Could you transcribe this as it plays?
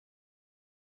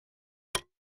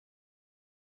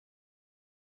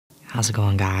How's it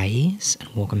going, guys?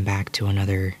 And welcome back to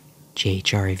another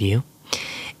JHR review.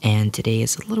 And today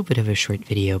is a little bit of a short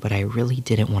video, but I really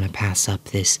didn't want to pass up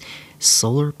this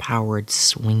solar-powered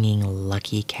swinging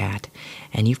lucky cat.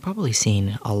 And you've probably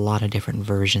seen a lot of different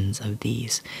versions of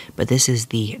these, but this is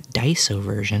the Daiso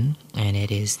version, and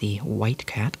it is the white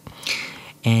cat.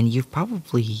 And you've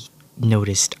probably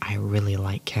noticed I really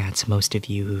like cats, most of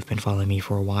you who've been following me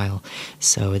for a while,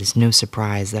 so it's no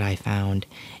surprise that I found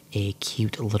a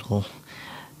cute little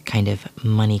kind of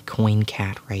money coin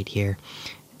cat right here.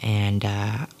 And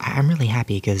I'm really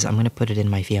happy because I'm going to put it in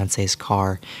my fiance's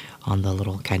car on the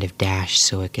little kind of dash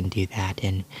so it can do that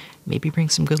and maybe bring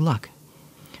some good luck.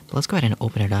 But let's go ahead and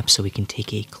open it up so we can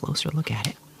take a closer look at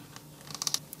it.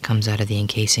 Comes out of the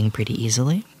encasing pretty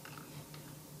easily.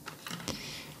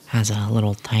 Has a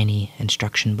little tiny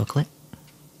instruction booklet.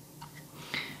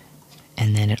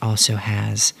 And then it also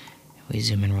has, if we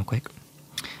zoom in real quick,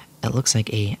 it looks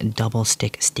like a double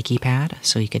stick sticky pad,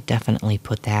 so you could definitely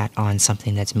put that on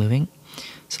something that's moving.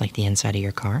 It's like the inside of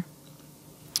your car.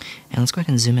 And let's go ahead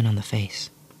and zoom in on the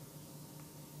face.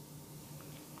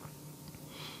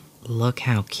 Look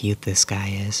how cute this guy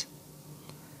is.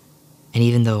 And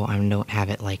even though I don't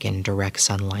have it like in direct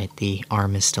sunlight, the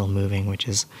arm is still moving, which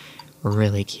is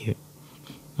really cute.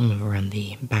 I'll move around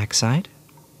the back side.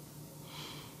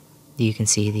 You can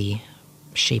see the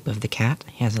shape of the cat.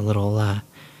 He has a little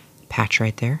patch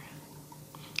right there.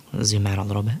 I'll zoom out a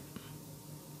little bit.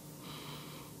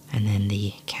 And then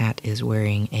the cat is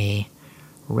wearing a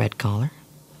red collar.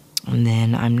 And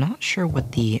then I'm not sure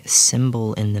what the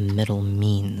symbol in the middle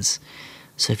means.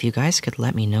 So if you guys could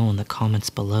let me know in the comments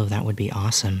below, that would be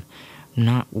awesome. I'm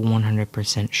not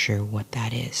 100% sure what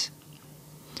that is.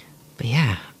 But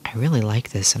yeah, I really like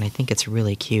this, and I think it's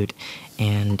really cute.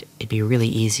 And it'd be really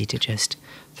easy to just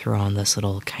throw on this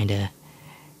little kind of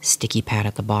sticky pad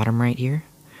at the bottom right here,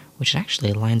 which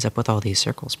actually lines up with all these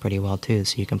circles pretty well too,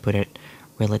 so you can put it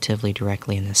relatively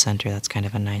directly in the center. That's kind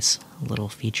of a nice little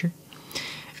feature.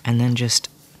 And then just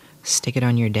stick it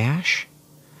on your dash,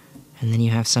 and then you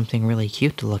have something really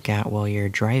cute to look at while you're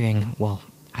driving. Well,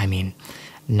 I mean,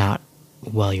 not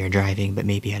while you're driving, but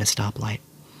maybe at a stoplight.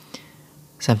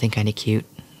 Something kind of cute.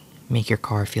 Make your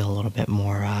car feel a little bit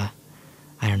more, I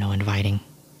don't know, inviting.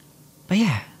 But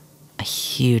yeah, a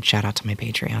huge shout out to my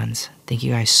Patreons. Thank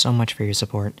you guys so much for your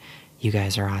support. You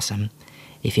guys are awesome.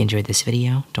 If you enjoyed this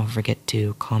video, don't forget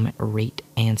to comment, rate,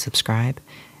 and subscribe.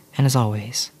 And as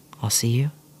always, I'll see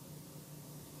you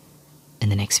in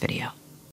the next video.